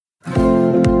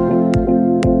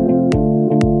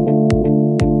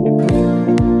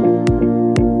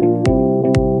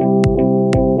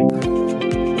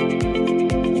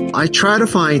I try to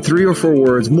find 3 or 4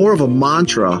 words, more of a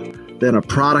mantra than a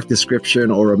product description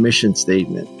or a mission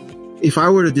statement. If I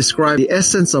were to describe the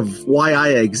essence of why I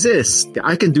exist,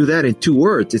 I can do that in 2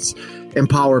 words. It's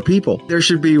empower people. There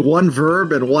should be 1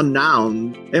 verb and 1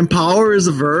 noun. Empower is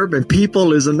a verb and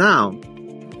people is a noun.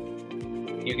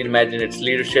 You can imagine it's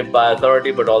leadership by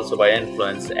authority, but also by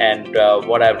influence. And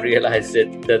what I've realized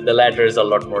is that the latter is a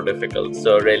lot more difficult.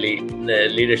 So really, the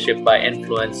leadership by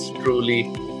influence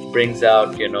truly brings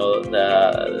out,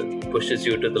 pushes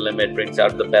you to the limit, brings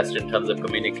out the best in terms of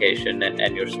communication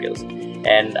and your skills.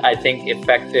 And I think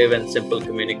effective and simple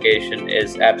communication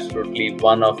is absolutely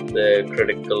one of the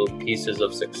critical pieces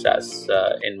of success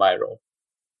in my role.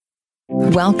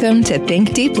 Welcome to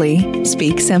Think Deeply,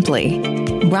 Speak Simply,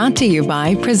 brought to you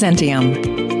by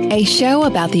Presentium, a show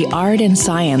about the art and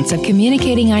science of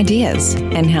communicating ideas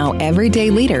and how everyday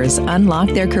leaders unlock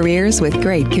their careers with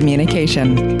great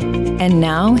communication. And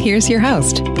now, here's your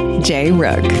host, Jay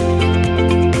Rook.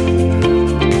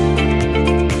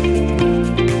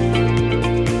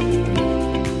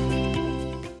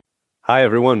 Hi,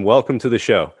 everyone. Welcome to the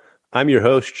show. I'm your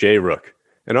host, Jay Rook.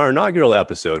 In our inaugural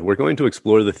episode, we're going to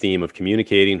explore the theme of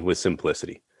communicating with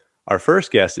simplicity. Our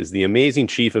first guest is the amazing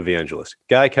chief evangelist,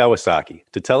 Guy Kawasaki,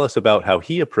 to tell us about how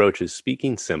he approaches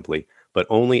speaking simply, but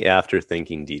only after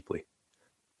thinking deeply.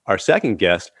 Our second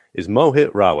guest is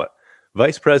Mohit Rawat,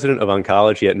 Vice President of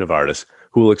Oncology at Novartis,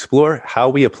 who will explore how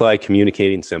we apply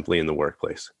communicating simply in the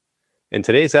workplace. In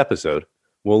today's episode,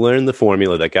 we'll learn the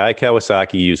formula that Guy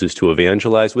Kawasaki uses to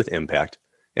evangelize with impact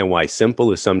and why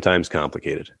simple is sometimes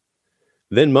complicated.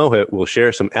 Then Mohit will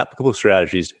share some applicable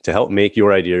strategies to help make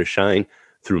your ideas shine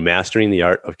through mastering the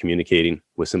art of communicating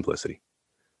with simplicity.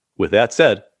 With that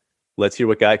said, let's hear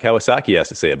what Guy Kawasaki has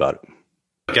to say about it.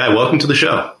 Guy, welcome to the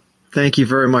show. Thank you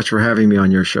very much for having me on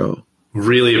your show.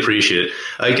 Really appreciate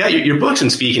it. Guy, your books and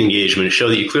speaking engagement show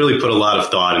that you clearly put a lot of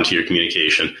thought into your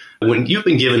communication. When you've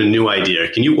been given a new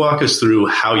idea, can you walk us through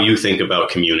how you think about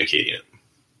communicating it?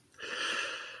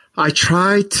 I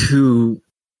try to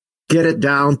get it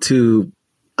down to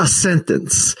a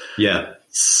sentence. Yeah.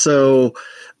 So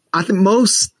I think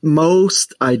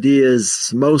most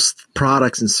ideas, most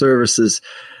products and services,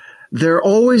 they're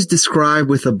always described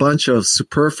with a bunch of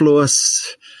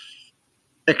superfluous,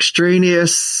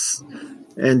 extraneous,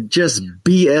 and just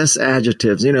BS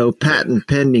adjectives, patent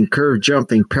pending, curve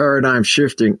jumping, paradigm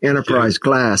shifting, enterprise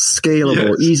class,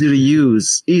 scalable, easy to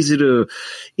use, easy to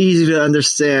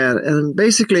understand. And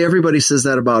basically everybody says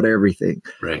that about everything.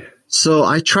 Right. So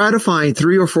I try to find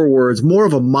 3 or 4 words, more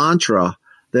of a mantra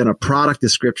than a product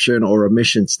description or a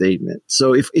mission statement.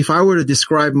 So if I were to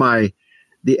describe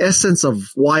the essence of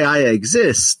why I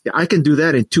exist, I can do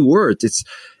that in 2 words. It's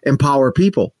empower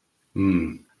people.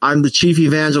 I'm the chief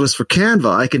evangelist for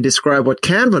Canva. I can describe what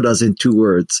Canva does in 2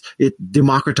 words. It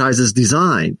democratizes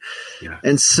design. Yeah.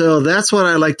 And so that's what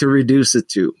I like to reduce it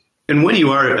to. And when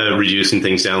you are reducing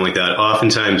things down like that,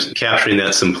 oftentimes capturing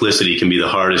that simplicity can be the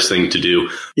hardest thing to do.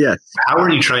 Yes. How are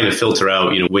you trying to filter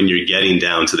out, when you're getting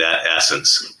down to that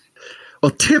essence?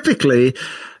 Well, typically,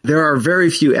 there are very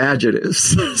few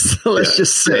adjectives. So let's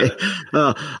just say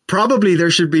probably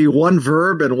there should be 1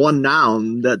 verb and 1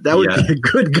 noun. That would be a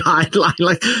good guideline.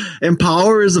 Like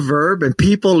empower is a verb and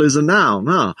people is a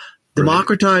noun.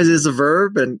 Democratize is a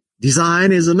verb and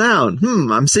design is a noun.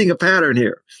 I'm seeing a pattern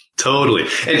here. Totally.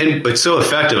 And but so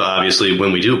effective, obviously,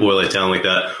 when we do boil it down like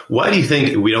that. Why do you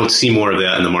think we don't see more of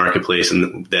that in the marketplace?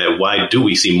 And that why do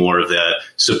we see more of that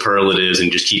superlatives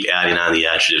and just keep adding on the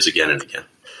adjectives again and again?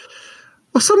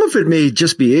 Well, some of it may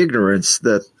just be ignorance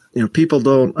that, people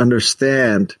don't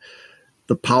understand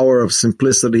the power of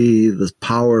simplicity, the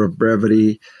power of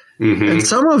brevity. Mm-hmm. And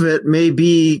some of it may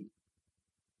be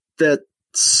that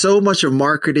so much of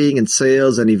marketing and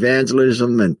sales and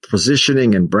evangelism and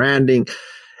positioning and branding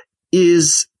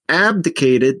is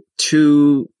abdicated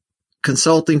to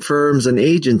consulting firms and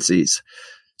agencies.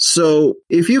 So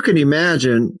if you can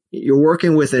imagine you're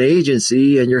working with an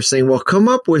agency and you're saying, well, come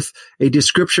up with a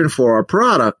description for our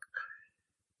product,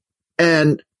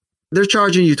 and they're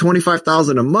charging you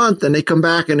 $25,000 a month, and they come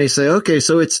back and they say, okay,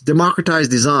 so it's democratized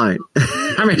design.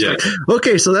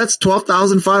 Okay, so that's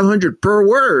 $12,500 per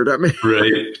word.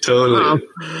 Right, totally.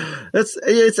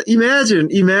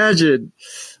 Imagine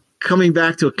coming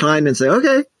back to a client and say,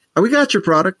 okay, we got your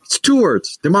product. It's 2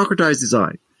 words, democratized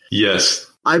design. Yes.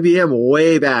 IBM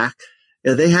way back,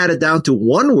 they had it down to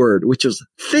 1 word, which was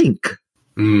think.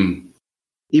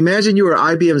 Imagine you were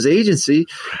IBM's agency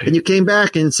and you came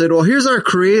back and said, well, here's our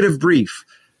creative brief.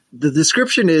 The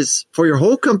description is for your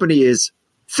whole company is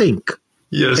think.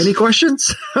 Yes. Any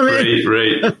questions?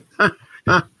 Right.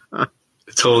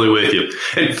 Totally with you.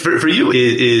 And for you,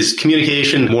 is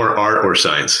communication more art or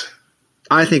science?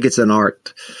 I think it's an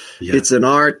art. Yeah. It's an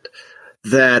art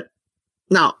that,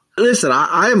 now, listen,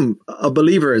 I'm a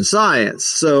believer in science.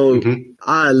 So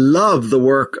I love the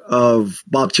work of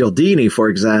Bob Cialdini, for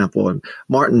example, and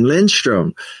Martin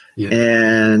Lindstrom. Yeah.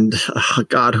 And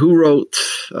God, who wrote,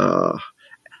 the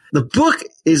book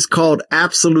is called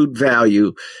Absolute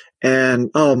Value. And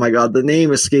oh my God, the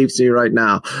name escapes me right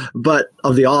now, but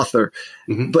of the author.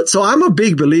 But so I'm a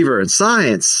big believer in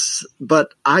science,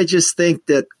 but I just think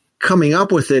that coming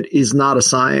up with it is not a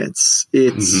science.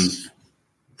 It's,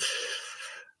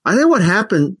 I think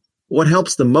what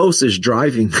helps the most is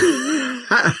driving.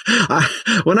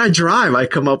 When I drive, I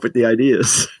come up with the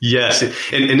ideas. Yes.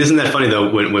 And isn't that funny,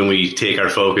 though, when we take our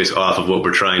focus off of what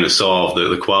we're trying to solve,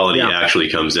 the quality actually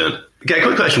comes in. Okay,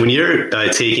 quick question. When you're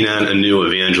taking on a new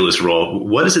evangelist role,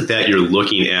 what is it that you're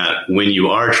looking at when you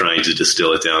are trying to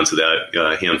distill it down to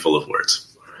that handful of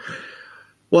words?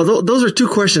 Well, those are two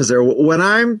questions there.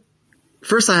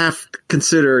 First, I have to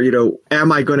consider,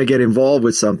 am I going to get involved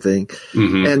with something?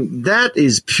 And that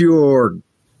is pure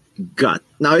gut.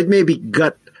 Now, it may be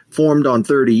gut formed on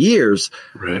 30 years,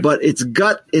 but it's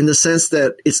gut in the sense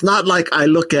that it's not like I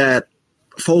look at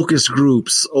focus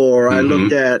groups or I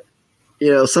looked at,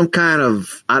 some kind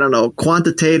of,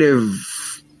 quantitative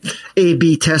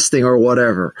A/B testing or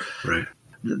whatever. Right.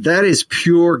 That is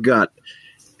pure gut.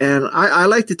 And I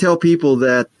like to tell people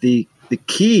that the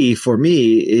key for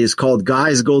me is called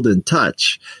Guy's Golden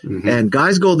Touch. And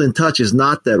Guy's Golden Touch is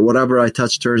not that whatever I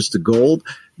touch turns to gold.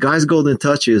 Guy's Golden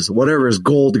Touch is whatever is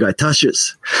gold Guy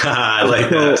touches. I like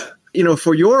that.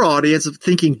 For your audience of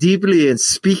thinking deeply and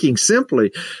speaking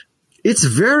simply, it's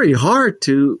very hard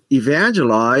to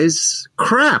evangelize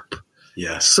crap.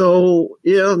 Yes. So,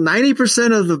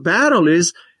 90% of the battle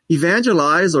is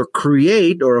evangelize or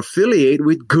create or affiliate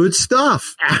with good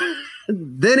stuff.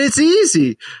 Then it's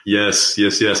easy. Yes.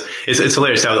 It's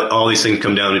hilarious how all these things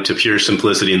come down to pure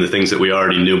simplicity and the things that we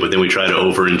already knew, but then we try to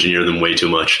over-engineer them way too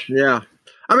much. Yeah.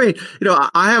 I mean,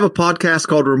 I have a podcast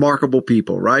called Remarkable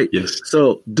People, right? Yes.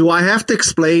 So do I have to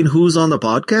explain who's on the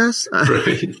podcast?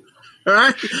 Right. All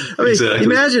right. I mean, exactly.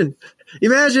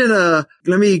 Imagine,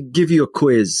 let me give you a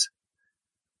quiz.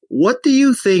 What do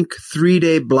you think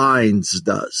 3-day blinds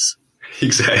does?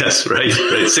 Exactly. That's right.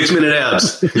 6-minute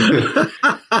abs.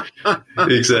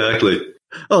 Exactly.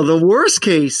 Oh, the worst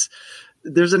case.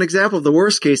 There's an example of the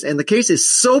worst case, and the case is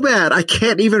so bad I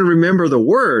can't even remember the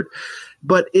word,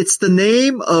 but it's the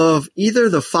name of either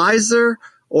the Pfizer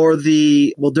or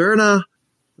the Moderna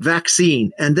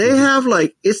vaccine. And they have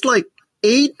it's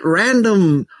 8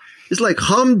 random, it's like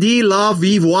Humdi La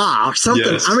Vivwa or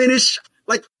something. Yes. I mean, it's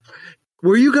like,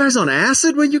 were you guys on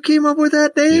acid when you came up with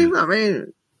that name? Yeah. I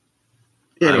mean,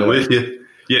 anyway. I'm with you.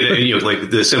 Yeah, and like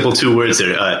the simple 2 words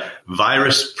there,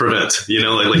 virus prevent,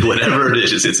 like whatever it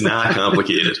is, it's not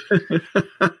complicated.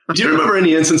 Do you remember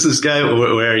any instances, Guy,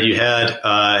 where you had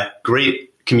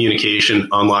great communication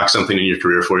unlock something in your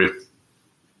career for you?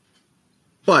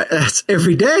 What? That's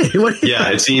every day.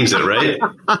 Yeah, it seems it, right?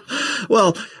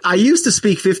 Well, I used to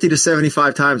speak 50 to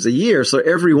 75 times a year, so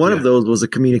every one of those was a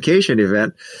communication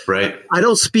event. Right. I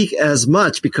don't speak as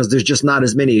much because there's just not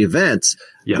as many events,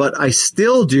 but I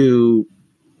still do,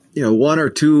 1 or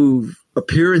 2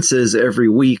 appearances every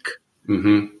week,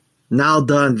 now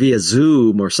done via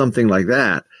Zoom or something like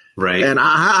that. Right. And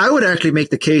I would actually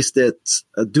make the case that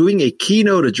doing a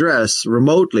keynote address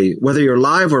remotely, whether you're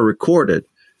live or recorded,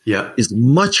 is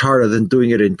much harder than doing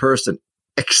it in person,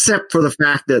 except for the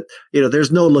fact that,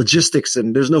 there's no logistics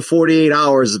and there's no 48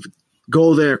 hours of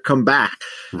go there, come back.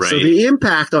 Right. So the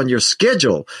impact on your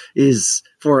schedule is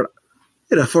for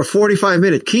a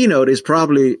 45-minute keynote is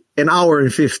probably an hour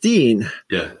and 15.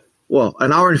 Yeah. Well,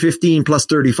 an hour and 15 plus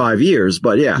 35 years,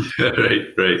 but yeah.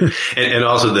 Right. And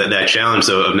also that challenge,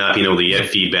 though, of not being able to get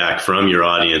feedback from your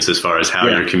audience as far as how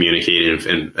you're communicating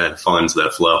and funds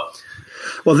that flow.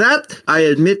 Well, I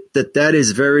admit that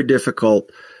is very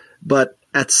difficult, but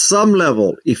at some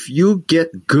level, if you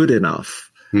get good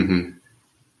enough,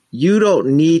 you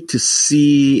don't need to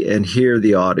see and hear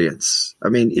the audience. I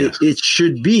mean, it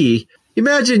should be,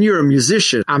 imagine you're a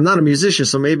musician. I'm not a musician,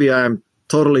 so maybe I'm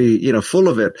totally, full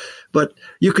of it, but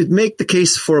you could make the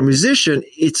case for a musician.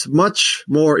 It's much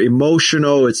more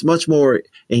emotional. It's much more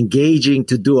engaging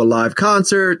to do a live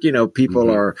concert.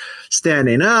 People are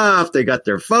standing up. They got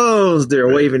their phones. They're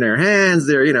waving their hands.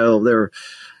 They're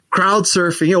crowd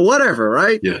surfing, whatever.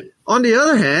 Right. Yeah. On the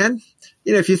other hand,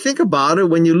 if you think about it,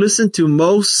 when you listen to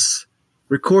most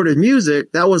recorded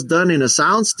music, that was done in a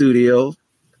sound studio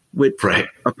with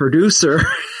a producer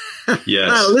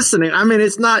Yes. Listening. I mean,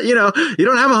 it's not, you don't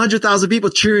have 100,000 people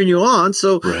cheering you on.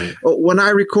 So when I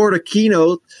record a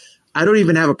keynote, I don't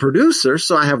even have a producer.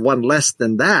 So I have one less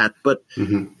than that. But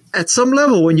at some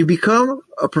level, when you become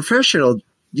a professional,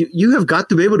 you have got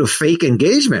to be able to fake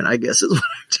engagement, I guess is what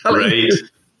I'm telling you. Right.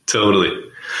 Totally.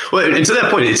 Well, and to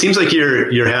that point, it seems like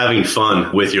you're having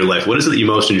fun with your life. What is it that you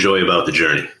most enjoy about the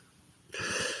journey?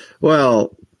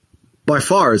 Well, by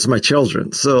far, it's my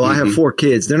children. So I have 4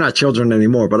 kids. They're not children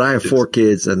anymore, but I have 4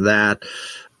 kids, and that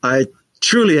I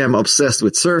truly am obsessed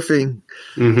with surfing.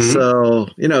 So,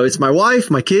 it's my wife,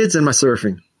 my kids, and my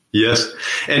surfing. Yes.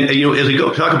 And, as we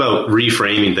talk about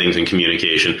reframing things in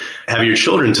communication, have your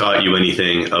children taught you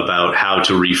anything about how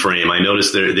to reframe? I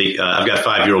noticed I've got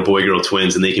 5-year-old boy-girl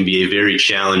twins, and they can be a very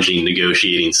challenging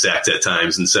negotiating sect at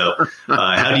times. And so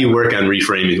how do you work on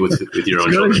reframing with your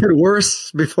own children? It's going to get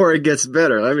worse before it gets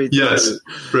better. I mean, yes.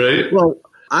 Right. Well,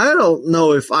 I don't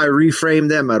know if I reframe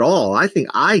them at all. I think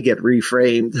I get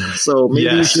reframed. So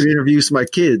maybe you should introduce my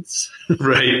kids.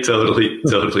 Right. Totally.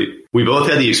 We both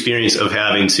had the experience of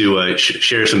having to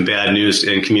share some bad news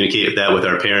and communicate that with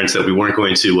our parents that we weren't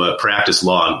going to practice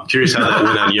law. I'm curious how that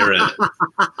went on your end.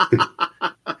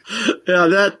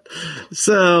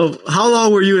 So how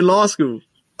long were you in law school?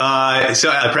 So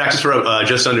I practiced for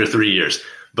just under 3 years,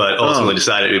 but ultimately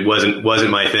decided it wasn't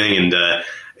my thing. And,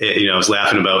 I was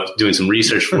laughing about doing some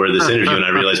research for this interview, and I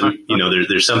realized,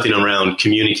 there's something around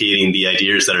communicating the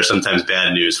ideas that are sometimes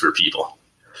bad news for people.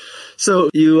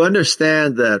 So you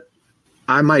understand that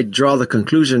I might draw the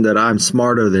conclusion that I'm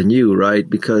smarter than you, right?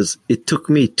 Because it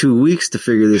took me 2 weeks to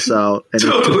figure this out, and it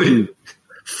took you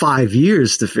 5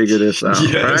 years to figure this out,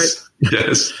 right?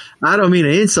 Yes. I don't mean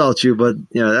to insult you, but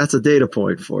that's a data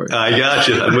point for it. I got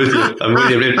you. I'm with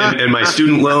you. And my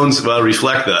student loans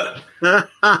reflect that.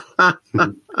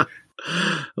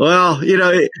 Well,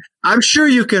 I'm sure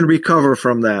you can recover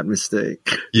from that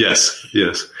mistake. Yes.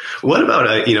 What about,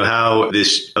 how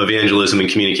this evangelism and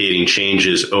communicating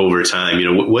changes over time?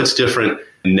 What's different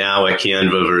now at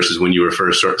Canva versus when you were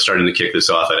first starting to kick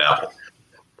this off at Apple?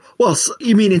 Well,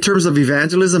 you mean in terms of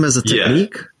evangelism as a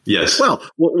technique? Yes. Well,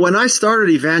 when I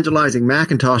started evangelizing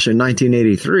Macintosh in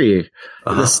 1983,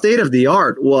 the state of the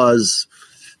art was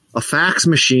a fax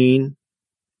machine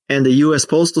and the U.S.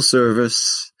 Postal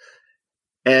Service.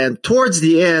 And towards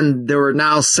the end, there were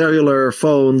now cellular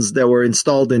phones that were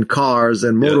installed in cars,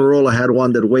 and Motorola had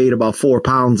one that weighed about 4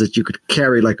 pounds that you could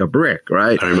carry like a brick,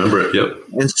 right? I remember it, yep.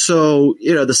 And so,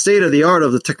 the state of the art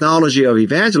of the technology of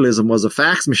evangelism was a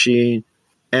fax machine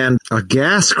and a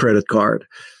gas credit card.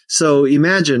 So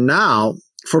imagine now,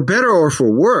 for better or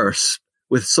for worse,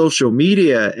 with social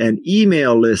media and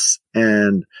email lists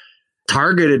and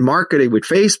targeted marketing with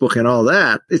Facebook and all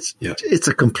that, it's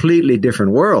a completely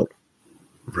different world.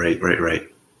 Right.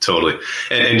 Totally.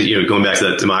 And going back to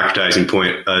that democratizing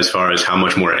point, as far as how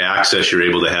much more access you're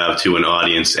able to have to an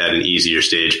audience at an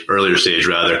earlier stage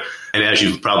rather. And as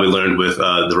you've probably learned with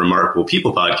the Remarkable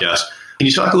People podcast, can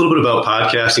you talk a little bit about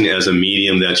podcasting as a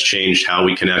medium that's changed how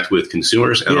we connect with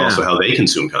consumers and also how they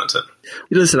consume content?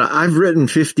 Listen, I've written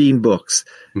 15 books,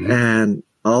 and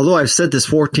although I've said this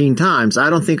 14 times,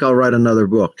 I don't think I'll write another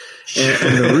book.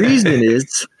 And the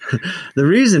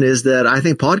reason is that I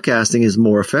think podcasting is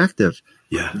more effective.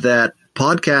 Yeah. That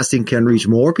podcasting can reach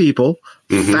more people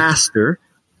faster,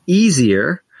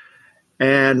 easier,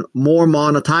 and more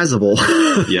monetizable.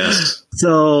 Yes.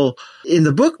 So in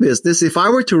the book business, if I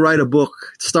were to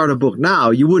start a book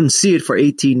now, you wouldn't see it for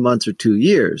 18 months or 2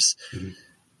 years.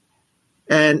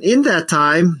 And in that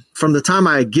time, from the time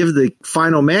I give the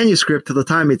final manuscript to the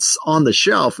time it's on the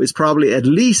shelf, is probably at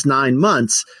least 9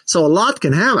 months. So a lot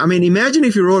can happen. I mean, imagine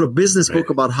if you wrote a business book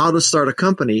about how to start a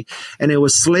company and it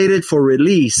was slated for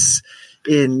release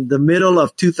in the middle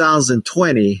of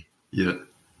 2020. Yeah.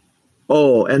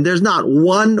 Oh, and there's not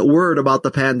one word about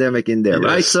the pandemic in there,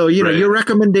 right? So, your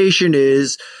recommendation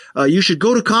is you should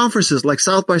go to conferences like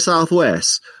South by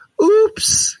Southwest.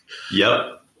 Oops.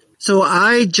 Yep. So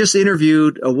I just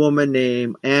interviewed a woman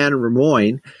named Anne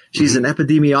Ramoyne. She's an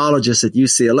epidemiologist at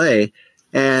UCLA.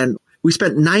 And we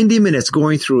spent 90 minutes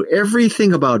going through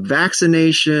everything about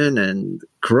vaccination and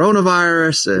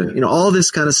coronavirus and, all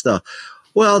this kind of stuff.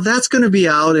 Well, that's going to be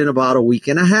out in about a week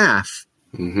and a half.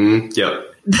 Yep.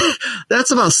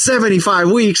 That's about 75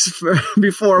 weeks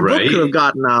before a book could have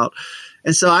gotten out.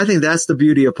 And so I think that's the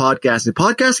beauty of podcasting.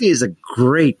 Podcasting is a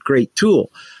great, great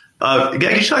tool. Can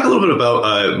you talk a little bit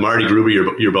about Marty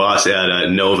Gruber, your boss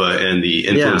at Nova, and the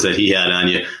influence that he had on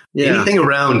you? Yeah. Anything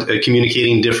around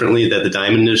communicating differently that the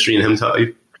diamond industry and him taught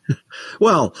you?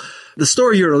 Well, the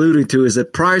story you're alluding to is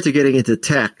that prior to getting into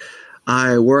tech,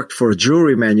 I worked for a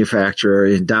jewelry manufacturer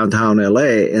in downtown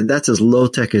LA, and that's as low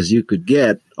tech as you could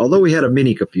get, although we had a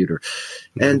mini computer.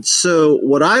 And so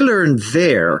what I learned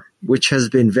there, which has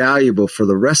been valuable for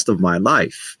the rest of my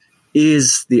life,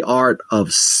 is the art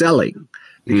of selling,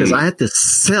 because I had to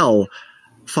sell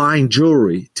fine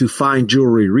jewelry to fine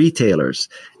jewelry retailers.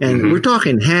 And we're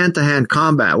talking hand-to-hand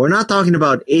combat. We're not talking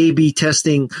about A/B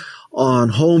testing on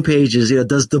home pages.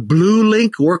 Does the blue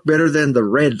link work better than the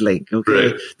red link?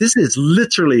 Okay. Right. This is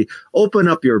literally open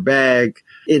up your bag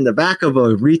in the back of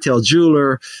a retail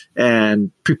jeweler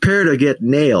and prepare to get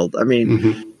nailed. I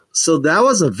mean, so that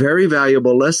was a very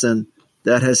valuable lesson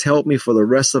that has helped me for the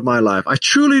rest of my life. I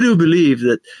truly do believe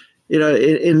that,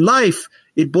 in life,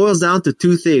 it boils down to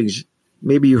two things.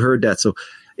 Maybe you heard that. So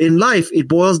in life, it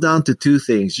boils down to two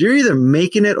things. You're either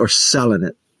making it or selling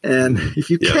it. And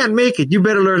if you can't make it, you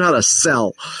better learn how to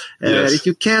sell. And if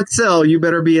you can't sell, you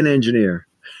better be an engineer.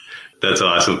 That's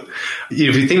awesome.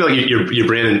 If you think about your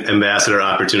brand ambassador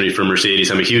opportunity for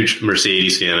Mercedes, I'm a huge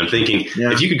Mercedes fan. I'm thinking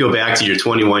if you could go back to your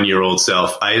 21-year-old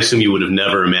self, I assume you would have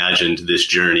never imagined this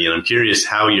journey. And I'm curious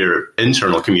how your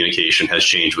internal communication has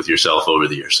changed with yourself over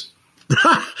the years.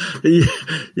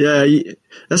 Yeah,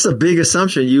 that's a big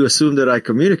assumption. You assume that I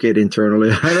communicate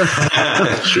internally.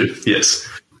 True. Yes.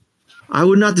 I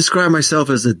would not describe myself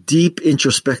as a deep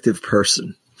introspective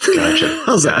person.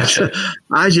 Gotcha.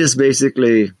 I just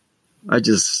basically, I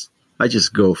just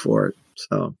go for it.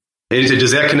 So, and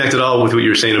does that connect at all with what you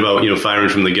were saying about, firing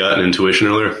from the gut and intuition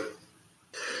earlier?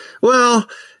 Well,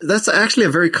 that's actually a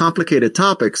very complicated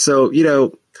topic. So,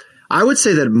 I would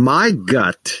say that my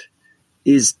gut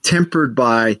is tempered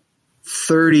by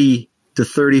 30 to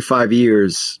 35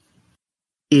 years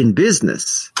in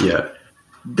business. Yeah.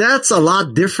 That's a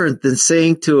lot different than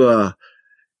saying to a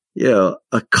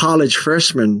college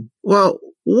freshman, well,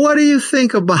 what do you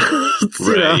think about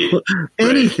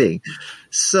anything? Right.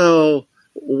 So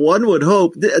one would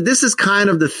hope this is kind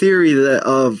of the theory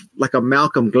of like a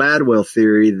Malcolm Gladwell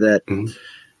theory that,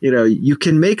 you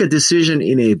can make a decision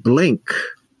in a blink.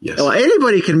 Yes. Well,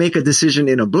 anybody can make a decision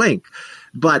in a blink,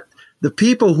 but the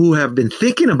people who have been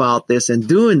thinking about this and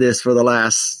doing this for the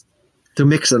last, to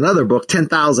mix another book,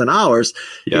 10,000 hours,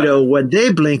 when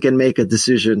they blink and make a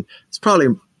decision, it's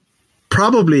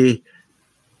probably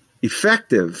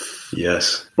effective.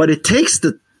 Yes. But it takes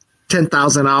the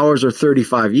 10,000 hours or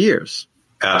 35 years.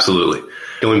 Absolutely.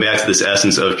 Going back to this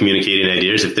essence of communicating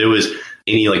ideas, if there was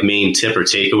any main tip or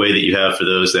takeaway that you have for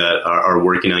those that are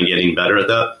working on getting better at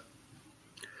that?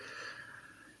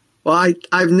 Well,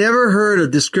 I've never heard a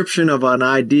description of an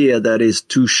idea that is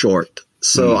too short.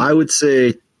 So I would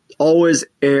say always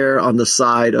err on the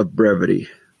side of brevity.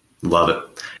 Love it.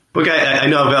 Look, I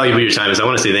know how valuable your time is. I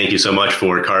want to say thank you so much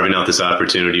for carving out this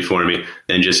opportunity for me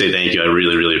and just say thank you. I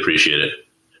really, really appreciate it.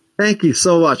 Thank you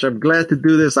so much. I'm glad to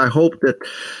do this. I hope that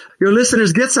your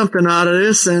listeners get something out of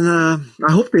this, and I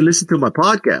hope they listen to my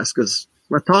podcast because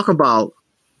I talk about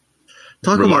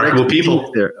remarkable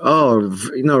people. There. Oh,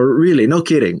 really, no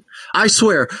kidding. I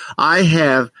swear I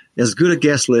have as good a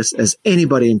guest list as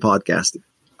anybody in podcasting.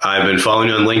 I've been following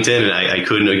you on LinkedIn, and I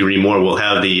couldn't agree more. We'll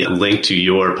have the link to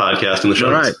your podcast in the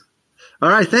show notes. All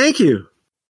right. Thank you.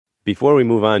 Before we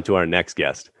move on to our next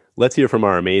guest, let's hear from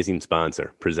our amazing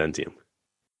sponsor, Presentium.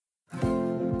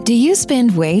 Do you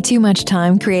spend way too much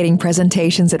time creating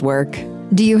presentations at work?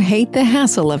 Do you hate the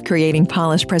hassle of creating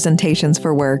polished presentations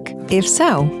for work? If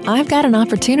so, I've got an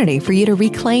opportunity for you to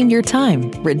reclaim your time,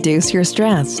 reduce your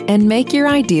stress, and make your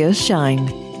ideas shine.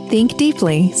 Think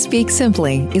Deeply, Speak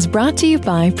Simply is brought to you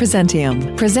by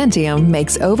Presentium. Presentium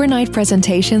makes overnight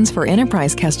presentations for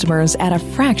enterprise customers at a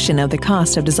fraction of the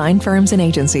cost of design firms and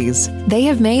agencies. They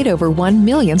have made over 1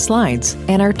 million slides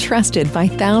and are trusted by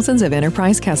thousands of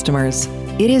enterprise customers.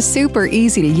 It is super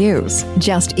easy to use.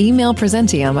 Just email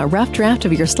Presentium a rough draft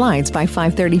of your slides by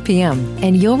 5:30 p.m.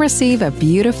 and you'll receive a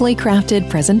beautifully crafted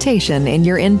presentation in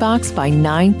your inbox by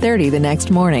 9:30 the next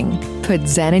morning. Put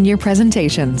Zen in your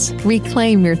presentations,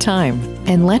 reclaim your time,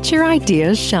 and let your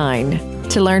ideas shine.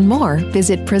 To learn more,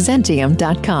 visit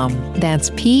Presentium.com.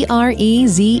 That's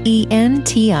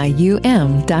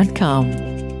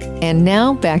Presentium.com. And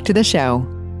now back to the show.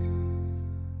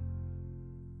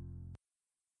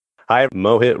 Hi,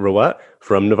 Mohit Rawat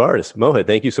from Novartis. Mohit,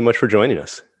 thank you so much for joining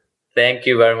us. Thank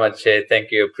you very much, Jay.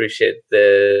 Thank you. Appreciate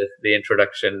the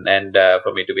introduction and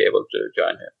for me to be able to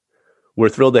join here. We're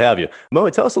thrilled to have you.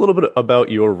 Mohit, tell us a little bit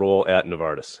about your role at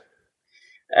Novartis.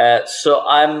 So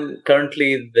I'm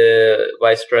currently the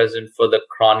Vice President for the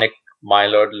chronic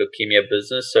myeloid leukemia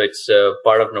business. So it's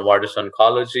part of Novartis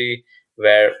Oncology,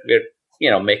 where we're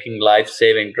making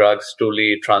life-saving drugs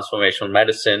truly transformational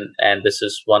medicine. And this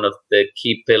is one of the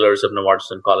key pillars of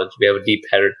Novartis Oncology. We have a deep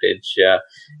heritage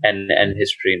and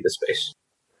history in this space.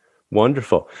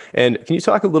 Wonderful. And can you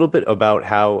talk a little bit about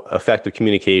how effective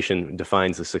communication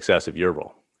defines the success of your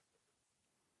role?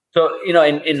 So,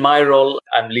 in my role,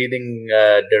 I'm leading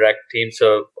direct teams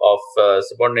of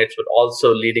subordinates, but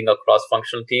also leading a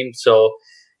cross-functional team. So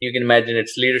you can imagine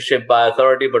it's leadership by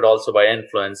authority, but also by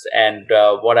influence. And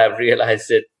what I've realized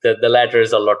is that the latter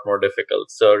is a lot more difficult.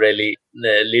 So really,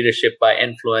 the leadership by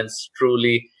influence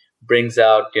truly brings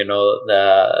out,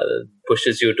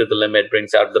 pushes you to the limit,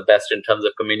 brings out the best in terms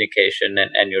of communication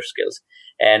and your skills.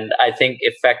 And I think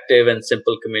effective and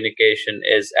simple communication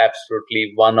is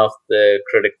absolutely one of the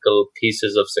critical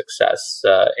pieces of success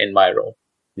in my role.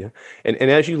 Yeah. And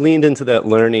as you leaned into that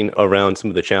learning around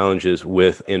some of the challenges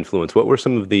with influence, what were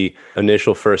some of the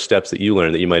initial first steps that you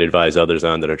learned that you might advise others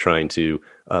on that are trying to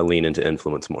lean into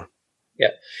influence more? Yeah.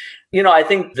 I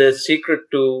think the secret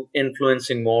to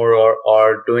influencing more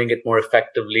or doing it more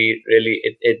effectively, really,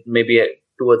 it may be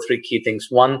two or three key things.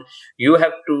 One, you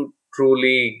have to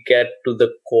truly get to the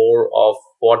core of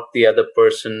what the other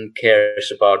person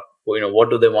cares about. What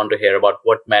do they want to hear about?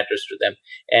 What matters to them?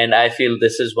 And I feel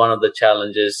this is one of the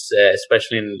challenges,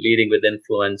 especially in leading with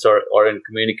influence or in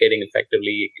communicating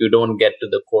effectively. You don't get to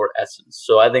the core essence.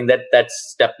 So I think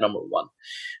that's step number one.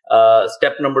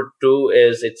 Step number two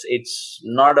is it's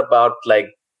not about like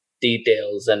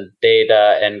details and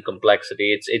data and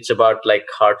complexity. It's about like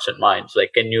hearts and minds.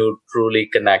 Like, can you truly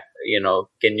connect?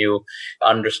 Can you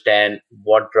understand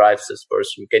what drives this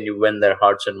person? Can you win their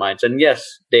hearts and minds? And yes,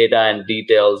 data and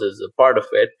details is a part of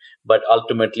it, but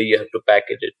ultimately you have to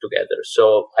package it together.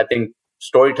 So I think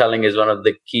storytelling is one of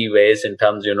the key ways in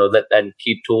terms, that and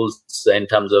key tools in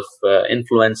terms of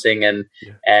influencing and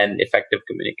effective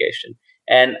communication.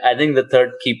 And I think the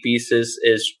third key piece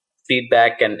is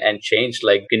feedback and change.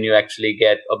 Like, can you actually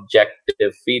get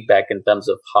objective feedback in terms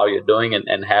of how you're doing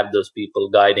and have those people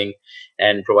guiding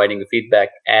and providing feedback?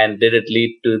 And did it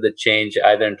lead to the change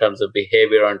either in terms of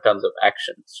behavior or in terms of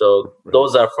action? So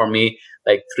those are for me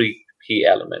like three key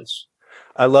elements.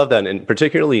 I love that, and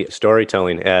particularly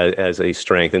storytelling as a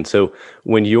strength. And so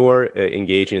when you're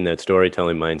engaging in that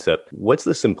storytelling mindset, what's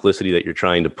the simplicity that you're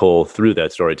trying to pull through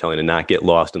that storytelling and not get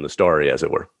lost in the story, as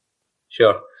it were?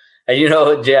 Sure. And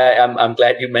Jay, I'm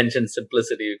glad you mentioned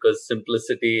simplicity, because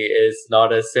simplicity is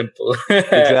not as simple.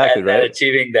 Exactly, right. And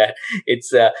achieving that,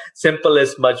 it's simple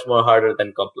is much more harder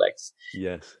than complex.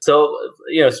 Yes. So,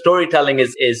 storytelling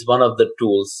is one of the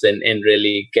tools in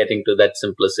really getting to that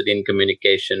simplicity in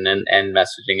communication and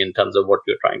messaging in terms of what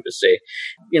you're trying to say.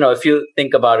 If you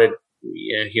think about it,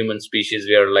 human species,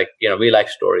 we are like, we like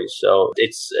stories. So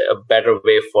it's a better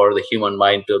way for the human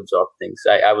mind to absorb things.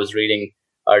 I was reading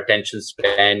our attention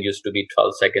span used to be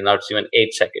 12 seconds, now it's even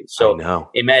 8 seconds. So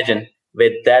imagine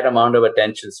with that amount of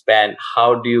attention span,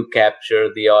 how do you capture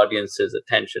the audience's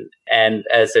attention? And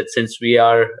as I said, since we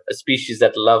are a species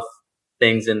that love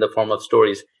things in the form of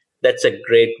stories, that's a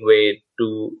great way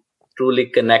to truly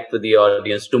connect with the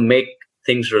audience, to make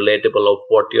things relatable of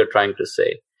what you're trying to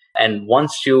say. And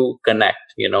once you connect,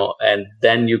 and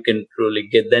then you can truly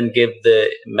give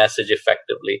the message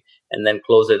effectively and then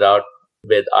close it out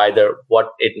with either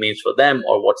what it means for them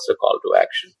or what's the call to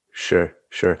action. Sure.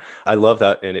 I love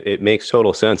that. And it makes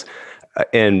total sense.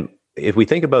 And if we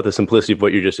think about the simplicity of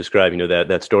what you're just describing,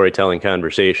 that storytelling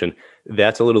conversation,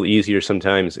 that's a little easier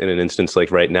sometimes in an instance like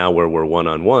right now where we're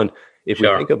one-on-one. If we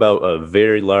think about a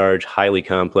very large, highly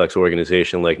complex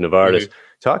organization like Novartis,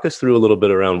 talk us through a little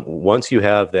bit around once you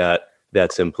have that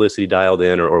simplicity dialed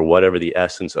in or whatever the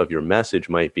essence of your message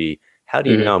might be, how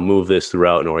do you now move this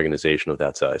throughout an organization of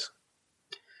that size?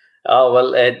 Oh,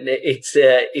 well, it's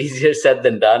easier said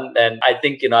than done. And I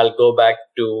think, I'll go back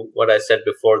to what I said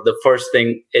before. The first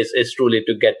thing is truly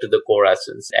to get to the core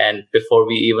essence. And before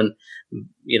we even,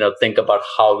 think about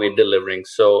how we're delivering.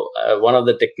 So one of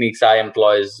the techniques I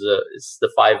employ is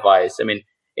the 5 whys. I mean,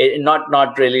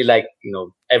 not really like,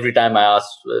 every time I ask.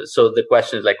 So the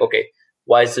question is like, okay,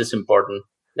 why is this important?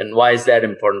 Then why is that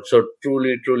important? So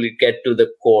truly get to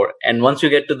the core. And once you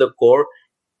get to the core,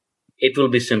 it will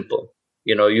be simple.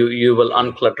 You will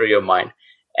unclutter your mind.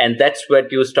 And that's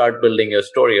what you start building your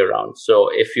story around. So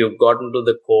if you've gotten to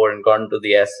the core and gotten to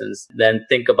the essence, then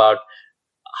think about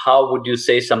how would you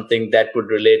say something that would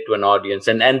relate to an audience?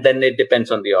 And then it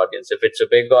depends on the audience. If it's a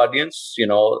big audience,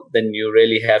 then you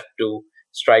really have to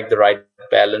strike the right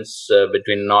balance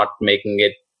between not making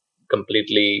it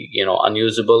completely,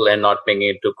 unusable and not making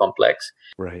it too complex.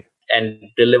 Right. And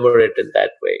deliver it in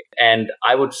that way. And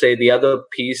I would say the other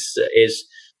piece is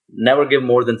never give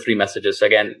more than 3 messages.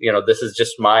 Again, this is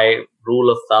just my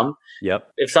rule of thumb. Yep.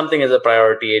 If something is a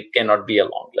priority, it cannot be a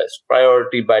long list.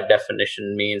 Priority by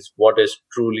definition means what is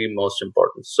truly most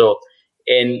important. So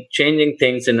in changing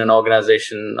things in an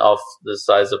organization of the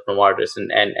size of Novartis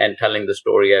and telling the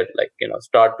story, I'd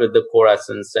start with the core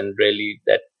essence and really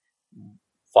that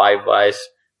 5 whys.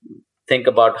 Think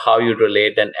about how you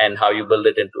relate and how you build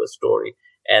it into a story.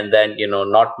 And then,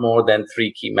 not more than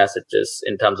 3 key messages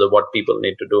in terms of what people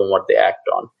need to do and what they act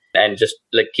on. And just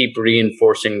keep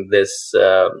reinforcing this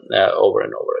over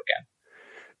and over again.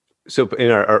 So in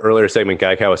our earlier segment,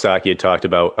 Guy Kawasaki had talked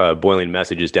about boiling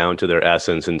messages down to their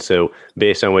essence. And so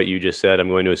based on what you just said, I'm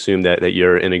going to assume that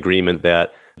you're in agreement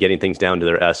that getting things down to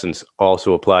their essence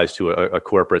also applies to a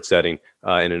corporate setting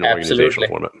in an organizational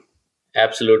format.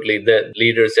 Absolutely. The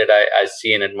leaders that I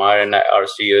see and admire, and our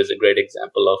CEO is a great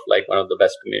example of one of the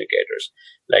best communicators,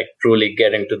 truly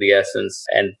getting to the essence.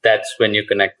 And that's when you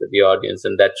connect with the audience,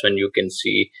 and that's when you can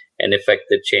see and affect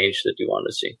the change that you want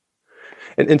to see.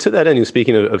 And to that end,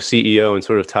 speaking of CEO and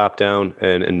sort of top down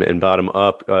and bottom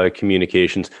up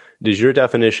communications, does your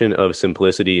definition of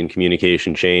simplicity in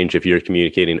communication change if you're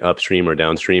communicating upstream or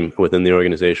downstream within the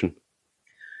organization?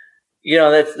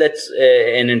 That's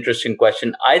an interesting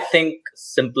question. I think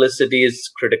simplicity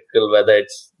is critical, whether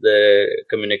it's the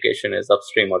communication is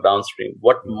upstream or downstream.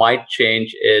 What might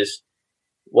change is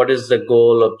what is the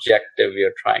goal objective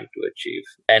you're trying to achieve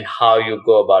and how you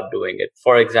go about doing it.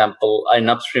 For example, in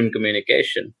upstream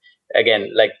communication, again,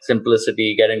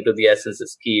 simplicity, getting to the essence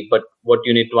is key. But what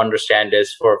you need to understand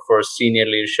is for senior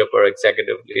leadership or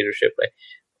executive leadership,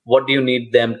 what do you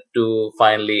need them to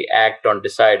finally act on,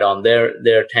 decide on?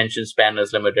 Their attention span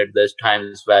is limited. Their time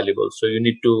is valuable. So you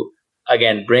need to,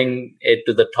 again, bring it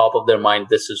to the top of their mind.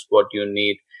 This is what you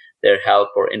need their help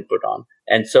or input on.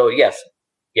 And so, yes,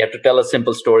 you have to tell a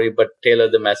simple story, but tailor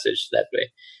the message that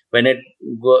way. When it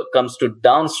comes to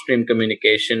downstream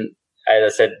communication,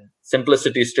 as I said,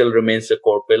 simplicity still remains the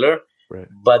core pillar. Right.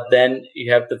 But then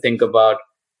you have to think about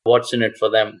what's in it for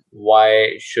them.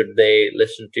 Why should they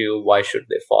listen to you? Why should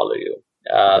they follow you?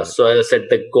 Right. So as I said,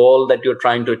 the goal that you're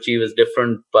trying to achieve is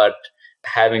different, but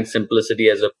having simplicity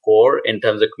as a core in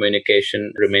terms of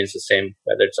communication remains the same,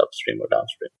 whether it's upstream or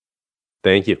downstream.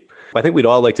 Thank you. I think we'd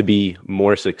all like to be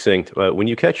more succinct. When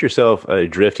you catch yourself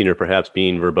drifting or perhaps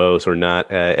being verbose or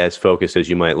not as focused as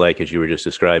you might like, as you were just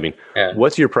describing,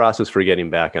 what's your process for getting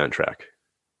back on track?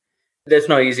 There's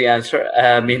no easy answer.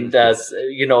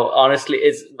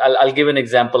 Honestly, I'll give an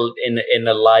example in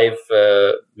a live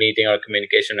meeting or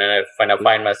communication, and I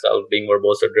find myself being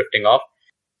verbose or drifting off.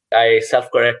 I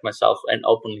self-correct myself and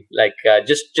openly,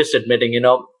 just admitting,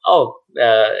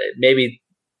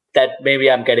 maybe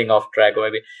I'm getting off track, or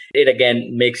maybe it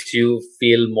again makes you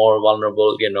feel more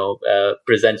vulnerable,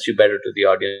 presents you better to the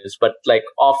audience. But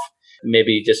off,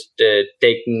 maybe just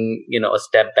taking, a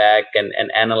step back and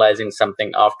analyzing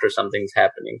something after something's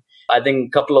happening. I think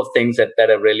a couple of things that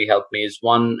have really helped me is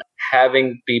one,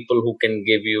 having people who can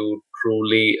give you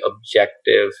truly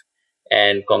objective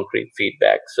and concrete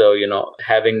feedback. So,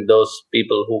 having those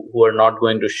people who are not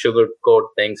going to sugarcoat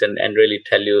things and really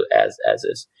tell you as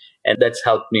is. And that's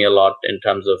helped me a lot in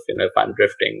terms of, if I'm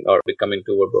drifting or becoming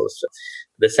too verbose.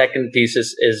 The second piece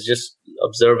is just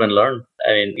observe and learn.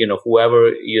 I mean, whoever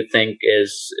you think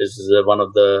is one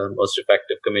of the most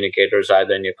effective communicators,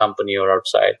 either in your company or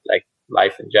outside,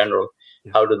 life in general,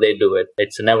 how do they do it?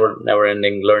 It's a never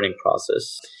ending learning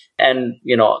process. And,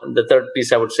 the third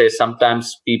piece I would say,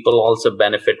 sometimes people also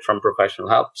benefit from professional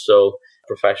help. So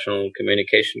professional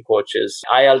communication coaches,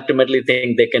 I ultimately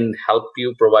think they can help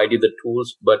you, provide you the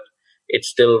tools, but it's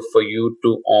still for you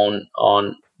to own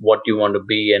on what you want to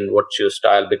be and what's your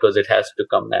style, because it has to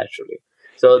come naturally.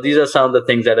 So these are some of the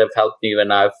things that have helped me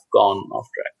when I've gone off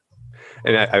track.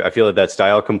 And I feel that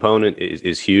style component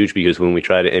is huge, because when we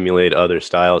try to emulate other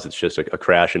styles, it's just a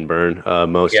crash and burn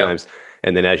most times.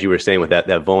 And then, as you were saying, with that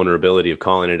vulnerability of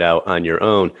calling it out on your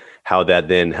own, how that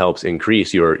then helps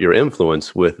increase your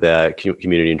influence with that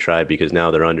community and tribe, because now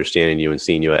they're understanding you and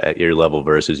seeing you at your level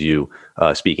versus you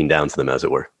speaking down to them, as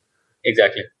it were.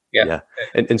 Exactly. Yeah.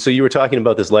 And so you were talking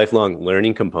about this lifelong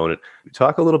learning component.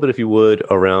 Talk a little bit, if you would,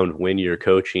 around when you're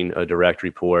coaching a direct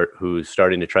report who's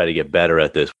starting to try to get better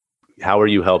at this. How are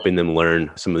you helping them learn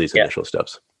some of these initial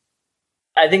steps?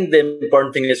 I think the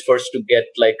important thing is first to get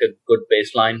a good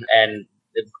baseline and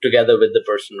together with the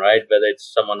person, right? Whether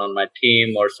it's someone on my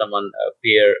team or someone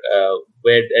peer,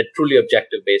 where a truly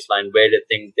objective baseline, where they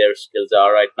think their skills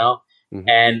are right now,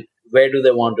 and where do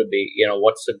they want to be?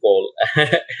 What's the goal?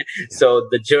 So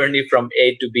the journey from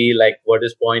A to B, what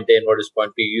is point A and what is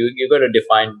point B? You got to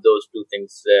define those two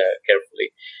things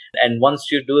carefully. And once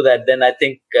you do that, then I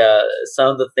think some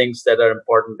of the things that are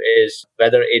important is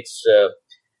whether it's,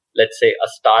 let's say, a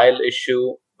style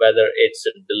issue, whether it's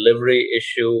a delivery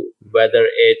issue, whether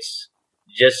it's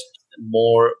just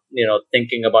more,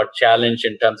 thinking about challenge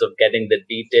in terms of getting the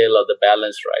detail or the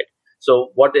balance right.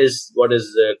 So what is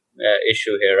the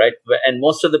issue here, right? And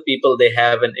most of the people, they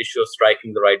have an issue of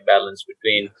striking the right balance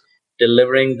between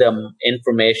delivering them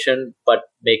information, but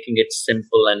making it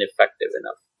simple and effective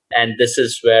enough. And this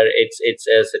is where it's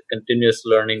as a continuous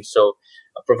learning. So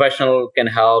a professional can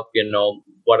help,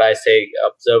 what I say,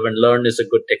 observe and learn is a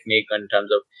good technique in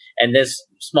terms of, and there's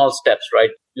small steps,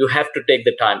 right? You have to take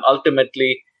the time.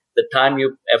 Ultimately, the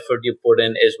effort you put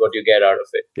in is what you get out of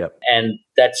it. Yep. And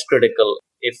that's critical.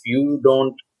 If you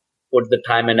don't put the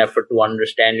time and effort to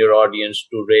understand your audience,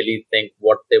 to really think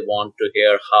what they want to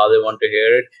hear, how they want to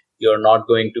hear it, you're not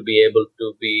going to be able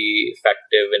to be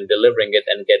effective in delivering it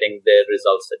and getting the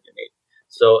results that you need.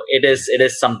 So it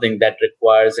is something that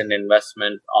requires an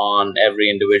investment on every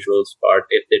individual's part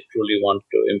if they truly want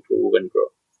to improve and grow.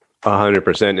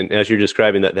 100%. And as you're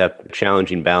describing that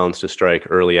challenging balance to strike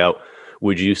early out,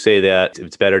 would you say that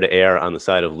it's better to err on the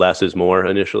side of less is more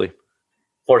initially?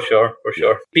 For sure.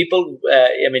 People,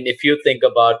 if you think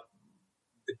about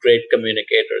the great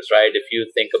communicators, right? If you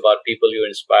think about people you're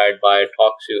inspired by,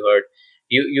 talks you heard,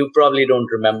 you probably don't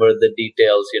remember the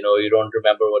details, you don't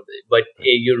remember but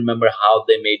you remember how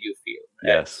they made you feel.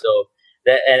 Right? Yes. So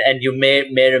and you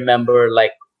may remember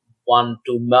like 1,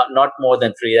 2, not more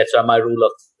than 3. That's why my rule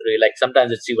of 3. Like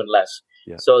sometimes it's even less.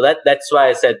 Yeah. So that's why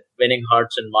I said winning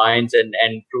hearts and minds and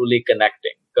truly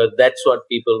connecting, because that's what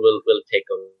people will take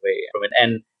away from it.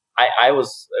 And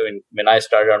when I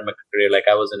started on my career, like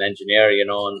I was an engineer,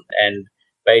 and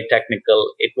very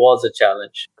technical. It was a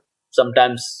challenge.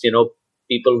 Sometimes,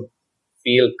 people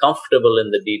feel comfortable in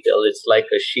the detail. It's like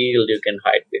a shield you can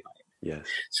hide behind. Yes.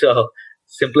 So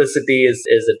simplicity is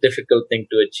a difficult thing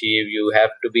to achieve. You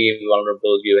have to be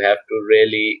vulnerable. You have to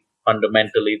really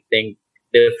fundamentally think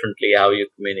differently how you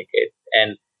communicate.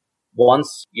 And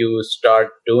once you start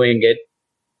doing it,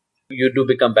 you do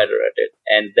become better at it.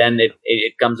 And then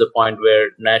it comes a point where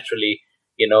naturally,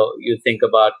 you think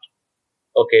about,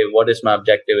 okay, what is my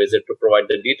objective? Is it to provide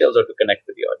the details or to connect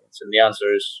with the audience? And the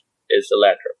answer is the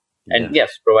latter. And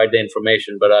yes, provide the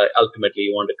information, but ultimately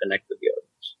you want to connect with the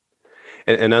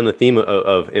audience. And on the theme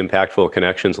of impactful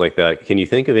connections like that, can you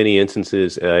think of any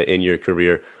instances in your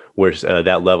career where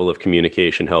that level of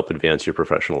communication helped advance your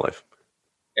professional life?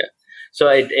 Yeah. So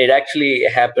it actually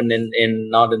happened in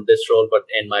not in this role, but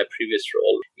in my previous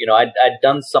role. I'd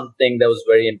done something that was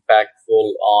very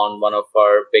impactful on one of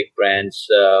our big brands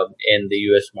in the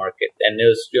US market. And it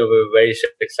was, we were very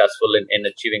successful in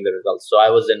achieving the results. So I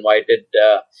was invited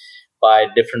by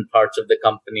different parts of the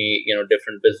company,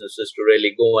 different businesses to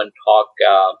really go and talk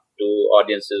to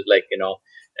audiences like,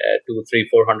 200, 300,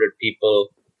 400 people.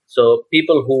 So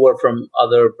people who were from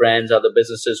other brands, other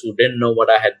businesses who didn't know what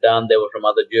I had done, they were from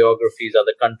other geographies,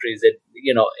 other countries.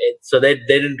 So they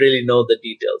didn't really know the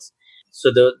details.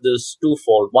 So there's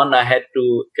twofold. One, I had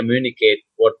to communicate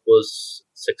what was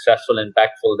successful,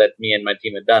 impactful that me and my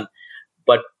team had done.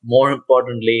 But more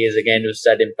importantly is, again, was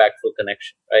that impactful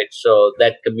connection, right? So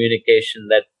that communication,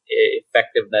 that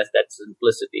effectiveness, that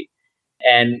simplicity.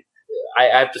 And I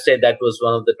have to say that was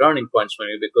one of the turning points for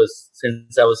me, because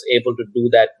since I was able to do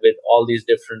that with all these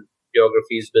different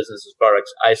geographies, businesses,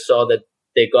 products, I saw that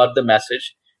they got the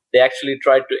message. They actually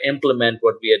tried to implement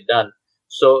what we had done.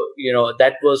 So,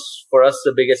 that was for us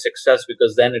the biggest success,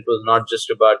 because then it was not just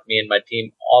about me and my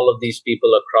team. All of these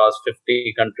people across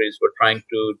 50 countries were trying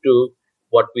to do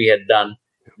what we had done,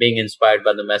 being inspired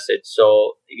by the message.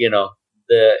 So,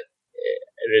 the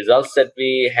results that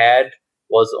we had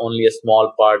was only a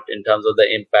small part in terms of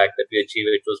the impact that we achieved.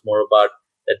 It was more about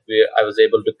that I was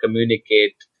able to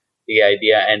communicate the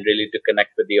idea and really to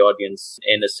connect with the audience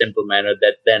in a simple manner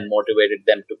that then motivated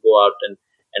them to go out and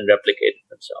replicate it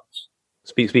themselves.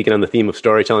 Speaking on the theme of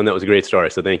storytelling, that was a great story.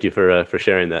 So thank you for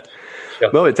sharing that.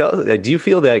 Sure. Mohit, do you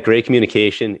feel that great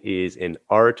communication is an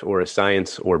art or a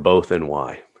science, or both, and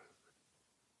why?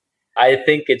 I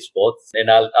think it's both, and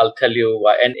I'll tell you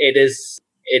why. And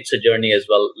it's a journey as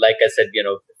well. Like I said,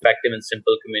 effective and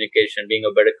simple communication, being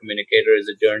a better communicator is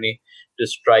a journey. To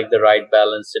strike the right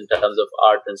balance in terms of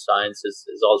art and science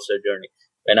is also a journey.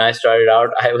 When I started out,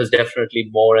 I was definitely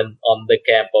more on the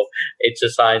camp of it's a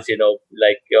science, you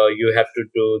have to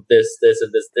do this,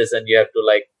 and this, and you have to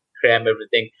like cram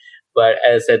everything. But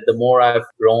as I said, the more I've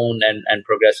grown and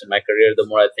progressed in my career, the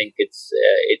more I think it's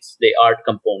the art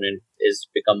component is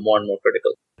become more and more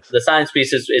critical. The science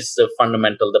piece is the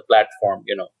fundamental, the platform,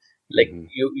 Like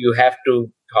you have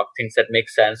to talk things that make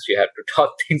sense. You have to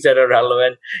talk things that are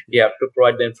relevant. You have to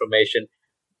provide the information.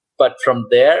 But from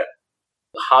there,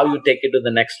 how you take it to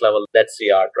the next level, that's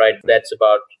the art, right? That's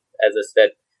about, as I said,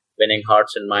 winning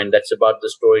hearts and minds. That's about the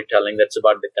storytelling. That's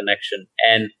about the connection.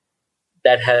 And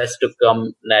that has to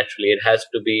come naturally. It has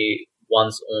to be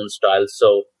one's own style.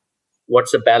 So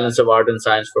what's the balance of art and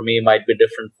science for me might be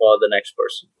different for the next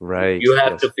person. Right. You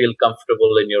have to feel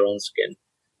comfortable in your own skin.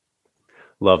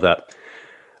 Love that.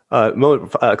 Mo,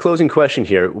 closing question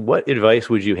here. What advice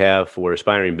would you have for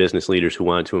aspiring business leaders who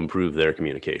want to improve their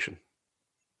communication?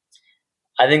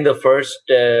 I think the first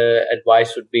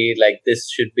advice would be like, this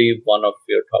should be one of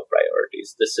your top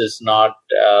priorities. This is not,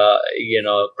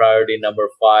 priority number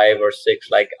 5 or 6.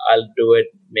 Like, I'll do it.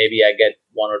 Maybe I get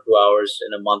 1 or 2 hours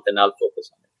in a month and I'll focus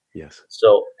on it. Yes.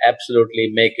 So absolutely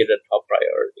make it a top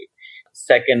priority.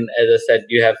 Second, as I said,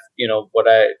 you have, what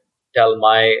I tell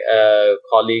my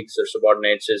colleagues or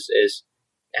subordinates is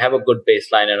have a good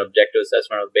baseline and objective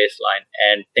assessment of baseline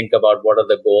and think about what are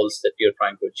the goals that you're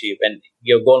trying to achieve. And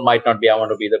your goal might not be, I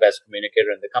want to be the best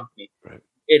communicator in the company. Right.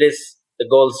 It is the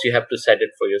goals, you have to set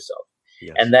it for yourself.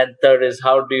 Yes. And then third is,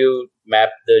 how do you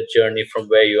map the journey from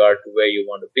where you are to where you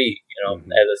want to be?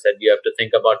 As I said, you have to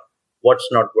think about what's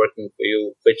not working for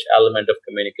you, which element of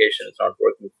communication is not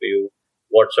working for you,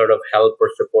 what sort of help or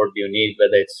support do you need,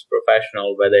 whether it's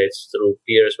professional, whether it's through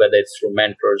peers, whether it's through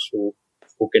mentors who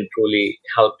can truly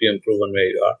help you improve on where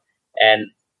you are. And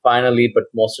finally, but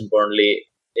most importantly,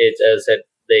 it's, as I said,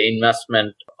 the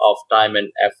investment of time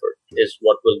and effort is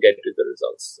what will get you the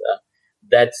results.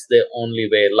 That's the only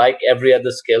way. Like every other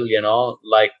skill,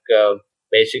 like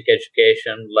basic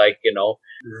education, like,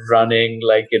 running,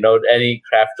 like, any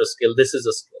craft or skill, this is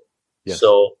a skill. Yes.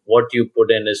 So what you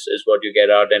put in is what you get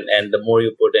out. And the more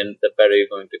you put in, the better you're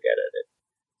going to get at it.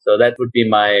 So that would be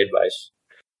my advice.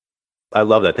 I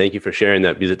love that. Thank you for sharing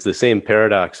that, because it's the same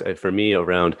paradox for me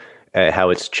around how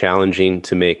it's challenging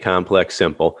to make complex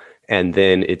simple. And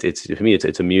then it's for me,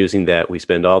 it's amusing that we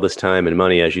spend all this time and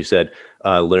money, as you said,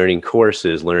 learning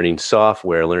courses, learning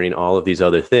software, learning all of these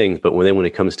other things. But when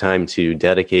it comes time to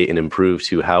dedicate and improve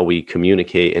to how we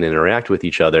communicate and interact with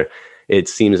each other, it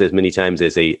seems as many times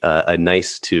as a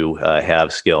nice to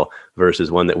have skill versus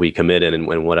one that we commit in.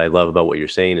 And what I love about what you're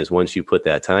saying is, once you put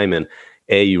that time in,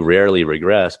 A, you rarely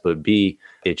regress, but B,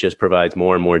 it just provides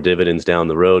more and more dividends down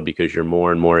the road because you're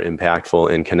more and more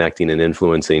impactful in connecting and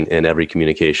influencing in every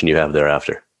communication you have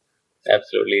thereafter.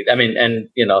 Absolutely. I mean, and,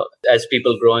 as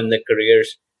people grow in their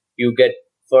careers, you get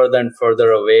further and further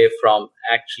away from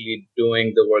actually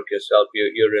doing the work yourself.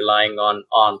 You're relying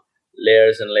on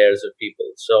layers and layers of people.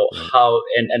 So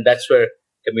and that's where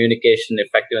communication,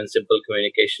 effective and simple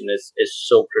communication is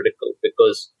so critical,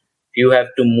 because if you have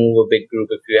to move a big group,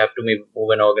 if you have to move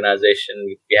an organization,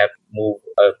 if you have to move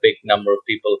a big number of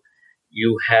people,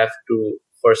 you have to,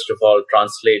 first of all,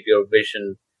 translate your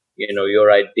vision,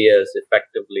 your ideas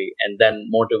effectively, and then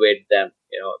motivate them,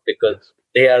 because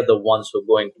they are the ones who are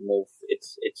going to move.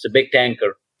 It's a big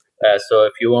tanker. So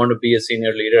if you want to be a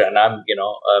senior leader, and I'm, as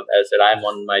I said, I'm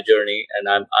on my journey and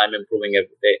I'm improving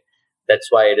every day. That's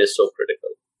why it is so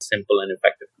critical, simple and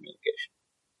effective communication.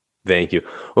 Thank you.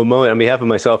 Well, Mo, on behalf of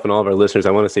myself and all of our listeners,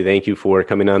 I want to say thank you for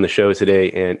coming on the show today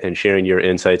and sharing your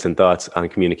insights and thoughts on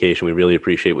communication. We really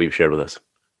appreciate what you've shared with us.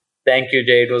 Thank you,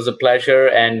 Jay. It was a pleasure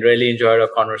and really enjoyed our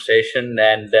conversation,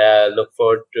 and look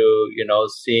forward to,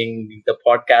 seeing the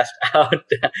podcast out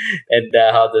and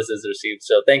how this is received.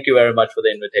 So thank you very much for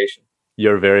the invitation.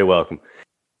 You're very welcome.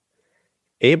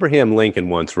 Abraham Lincoln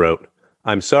once wrote,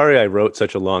 "I'm sorry I wrote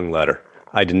such a long letter.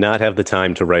 I did not have the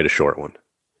time to write a short one."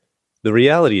 The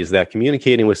reality is that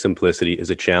communicating with simplicity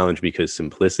is a challenge because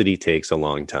simplicity takes a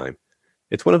long time.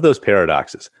 It's one of those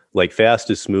paradoxes, like fast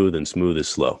is smooth and smooth is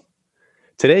slow.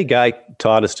 Today, Guy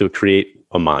taught us to create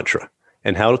a mantra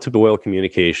and how to boil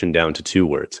communication down to 2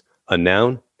 words, a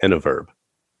noun and a verb.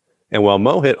 And while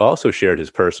Mohit also shared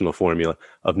his personal formula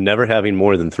of never having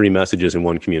more than 3 messages in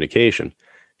one communication,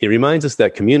 he reminds us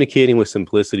that communicating with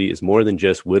simplicity is more than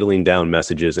just whittling down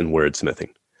messages and wordsmithing.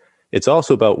 It's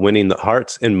also about winning the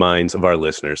hearts and minds of our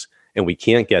listeners, and we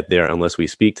can't get there unless we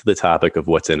speak to the topic of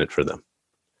what's in it for them.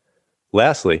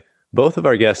 Lastly, both of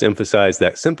our guests emphasize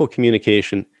that simple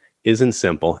communication isn't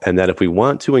simple, and that if we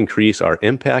want to increase our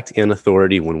impact and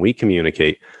authority when we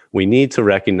communicate, we need to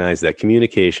recognize that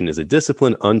communication is a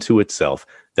discipline unto itself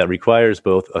that requires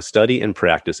both a study and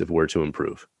practice if we're to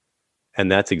improve.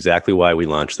 And that's exactly why we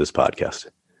launched this podcast.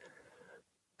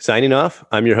 Signing off,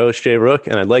 I'm your host, Jay Rook,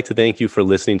 and I'd like to thank you for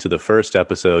listening to the first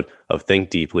episode of Think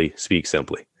Deeply, Speak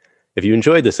Simply. If you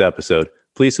enjoyed this episode,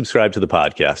 please subscribe to the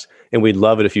podcast, and we'd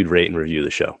love it if you'd rate and review the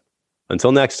show.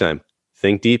 Until next time,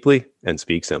 think deeply and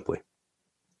speak simply.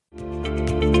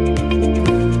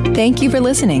 Thank you for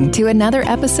listening to another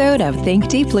episode of Think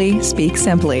Deeply, Speak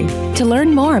Simply. To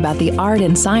learn more about the art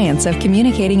and science of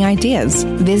communicating ideas,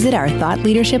 visit our Thought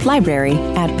Leadership Library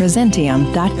at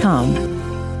Presentium.com.